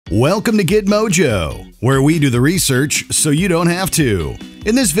Welcome to GetMojo, where we do the research so you don't have to.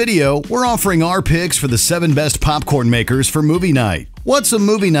 In this video, we're offering our picks for the 7 best popcorn makers for movie night. What's a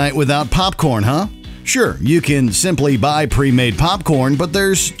movie night without popcorn, huh? Sure, you can simply buy pre-made popcorn, but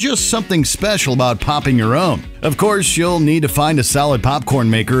there's just something special about popping your own. Of course, you'll need to find a solid popcorn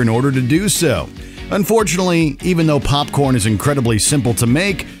maker in order to do so. Unfortunately, even though popcorn is incredibly simple to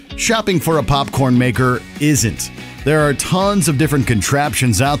make, shopping for a popcorn maker isn't. There are tons of different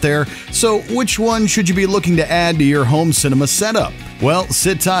contraptions out there, so which one should you be looking to add to your home cinema setup? Well,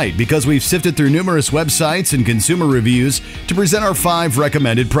 sit tight because we've sifted through numerous websites and consumer reviews to present our 5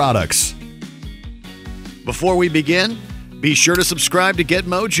 recommended products. Before we begin, be sure to subscribe to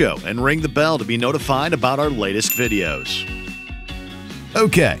GetMojo and ring the bell to be notified about our latest videos.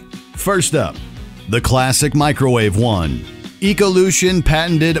 Okay, first up, the classic microwave one. Ecolution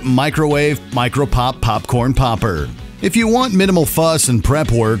patented microwave micropop popcorn popper. If you want minimal fuss and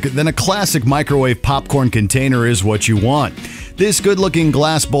prep work, then a classic microwave popcorn container is what you want. This good-looking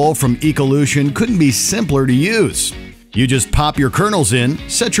glass bowl from Ecolution couldn't be simpler to use. You just pop your kernels in,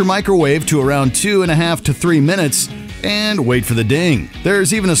 set your microwave to around 2.5 to 3 minutes, and wait for the ding.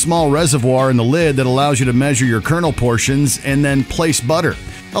 There's even a small reservoir in the lid that allows you to measure your kernel portions and then place butter,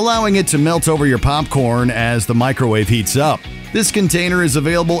 allowing it to melt over your popcorn as the microwave heats up. This container is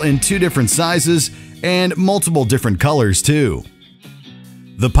available in 2 different sizes and multiple different colors too.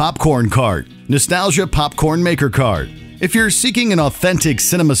 The Popcorn Cart, Nostalgia Popcorn Maker Cart. If you're seeking an authentic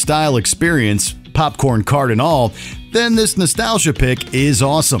cinema-style experience, popcorn cart and all, then this nostalgia pick is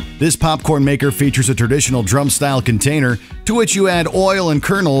awesome. This popcorn maker features a traditional drum-style container to which you add oil and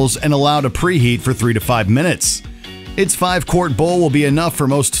kernels and allow to preheat for 3 to 5 minutes. Its 5-quart bowl will be enough for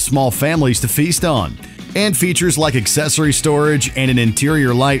most small families to feast on, and features like accessory storage and an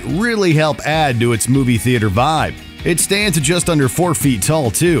interior light really help add to its movie theater vibe. It stands at just under 4 feet tall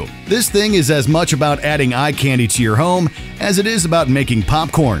too. This thing is as much about adding eye candy to your home as it is about making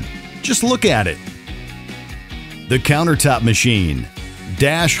popcorn. Just look at it. The Countertop Machine,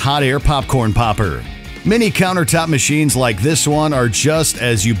 Dash Hot Air Popcorn Popper. Many countertop machines like this one are just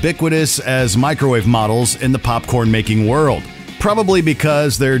as ubiquitous as microwave models in the popcorn making world, probably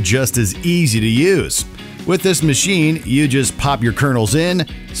because they're just as easy to use. With this machine, you just pop your kernels in,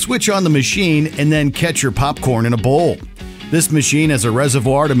 switch on the machine, and then catch your popcorn in a bowl. This machine has a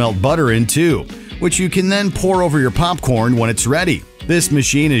reservoir to melt butter in too, which you can then pour over your popcorn when it's ready. This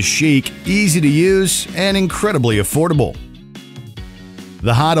machine is chic, easy to use, and incredibly affordable.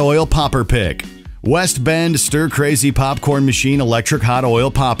 The Hot Oil Popper Pick, West Bend Stir Crazy Popcorn Machine Electric Hot Oil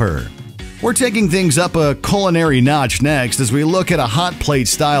Popper. We're taking things up a culinary notch next as we look at a hot plate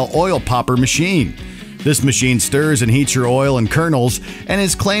style oil popper machine. This machine stirs and heats your oil and kernels and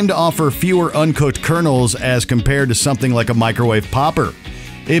is claimed to offer fewer uncooked kernels as compared to something like a microwave popper.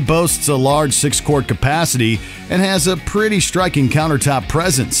 It boasts a large 6-quart capacity and has a pretty striking countertop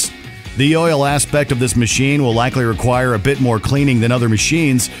presence. The oil aspect of this machine will likely require a bit more cleaning than other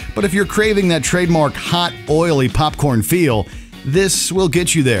machines, but if you're craving that trademark hot, oily popcorn feel, this will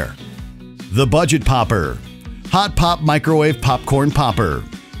get you there. The Budget Popper, Hot Pop Microwave Popcorn Popper.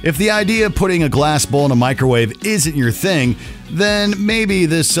 If the idea of putting a glass bowl in a microwave isn't your thing, then maybe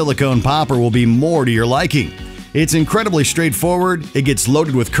this silicone popper will be more to your liking. It's incredibly straightforward, it gets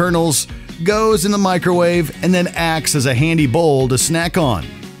loaded with kernels, goes in the microwave, and then acts as a handy bowl to snack on.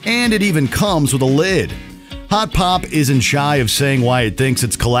 And it even comes with a lid. Hot Pop isn't shy of saying why it thinks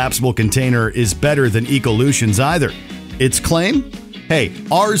its collapsible container is better than Ecolution's either. Its claim? Hey,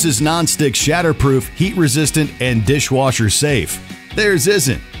 ours is non-stick shatterproof, heat-resistant, and dishwasher safe. Theirs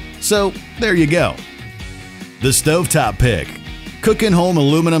isn't. So, there you go. The Stovetop Pick, Cookin' Home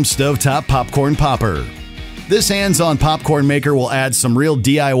Aluminum Stovetop Popcorn Popper. This hands-on popcorn maker will add some real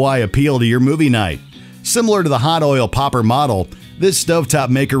DIY appeal to your movie night. Similar to the hot oil popper model, this stovetop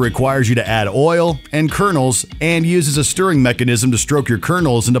maker requires you to add oil and kernels and uses a stirring mechanism to stroke your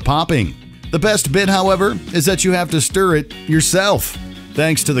kernels into popping. The best bit, however, is that you have to stir it yourself,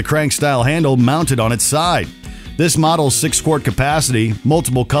 thanks to the crank-style handle mounted on its side. This model's 6-quart capacity,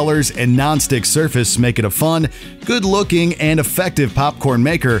 multiple colors, and non-stick surface make it a fun, good-looking, and effective popcorn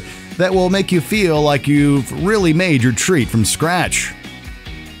maker that will make you feel like you've really made your treat from scratch.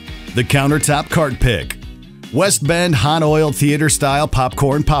 The Countertop Cart Pick, West Bend Hot Oil Theater Style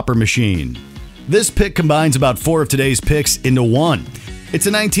Popcorn Popper Machine. This pick combines about 4 of today's picks into one. It's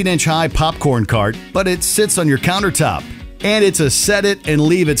a 19-inch high popcorn cart, but it sits on your countertop. And it's a set it and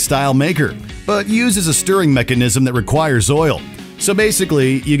leave it style maker, but uses a stirring mechanism that requires oil. So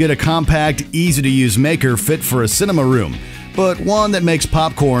basically, you get a compact, easy-to-use maker fit for a cinema room, but one that makes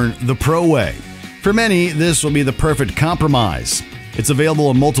popcorn the pro way. For many, this will be the perfect compromise. It's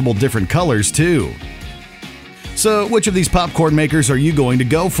available in multiple different colors too. So, which of these popcorn makers are you going to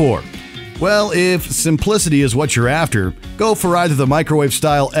go for? Well, if simplicity is what you're after, go for either the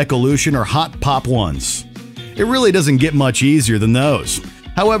microwave-style Ecolution or Hot Pop ones. It really doesn't get much easier than those.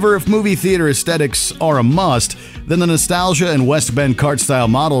 However, if movie theater aesthetics are a must, then the Nostalgia and West Bend cart-style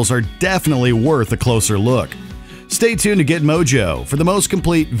models are definitely worth a closer look. Stay tuned to GetMojo for the most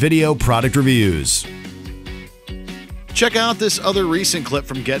complete video product reviews. Check out this other recent clip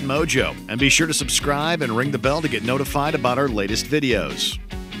from GetMojo, and be sure to subscribe and ring the bell to get notified about our latest videos.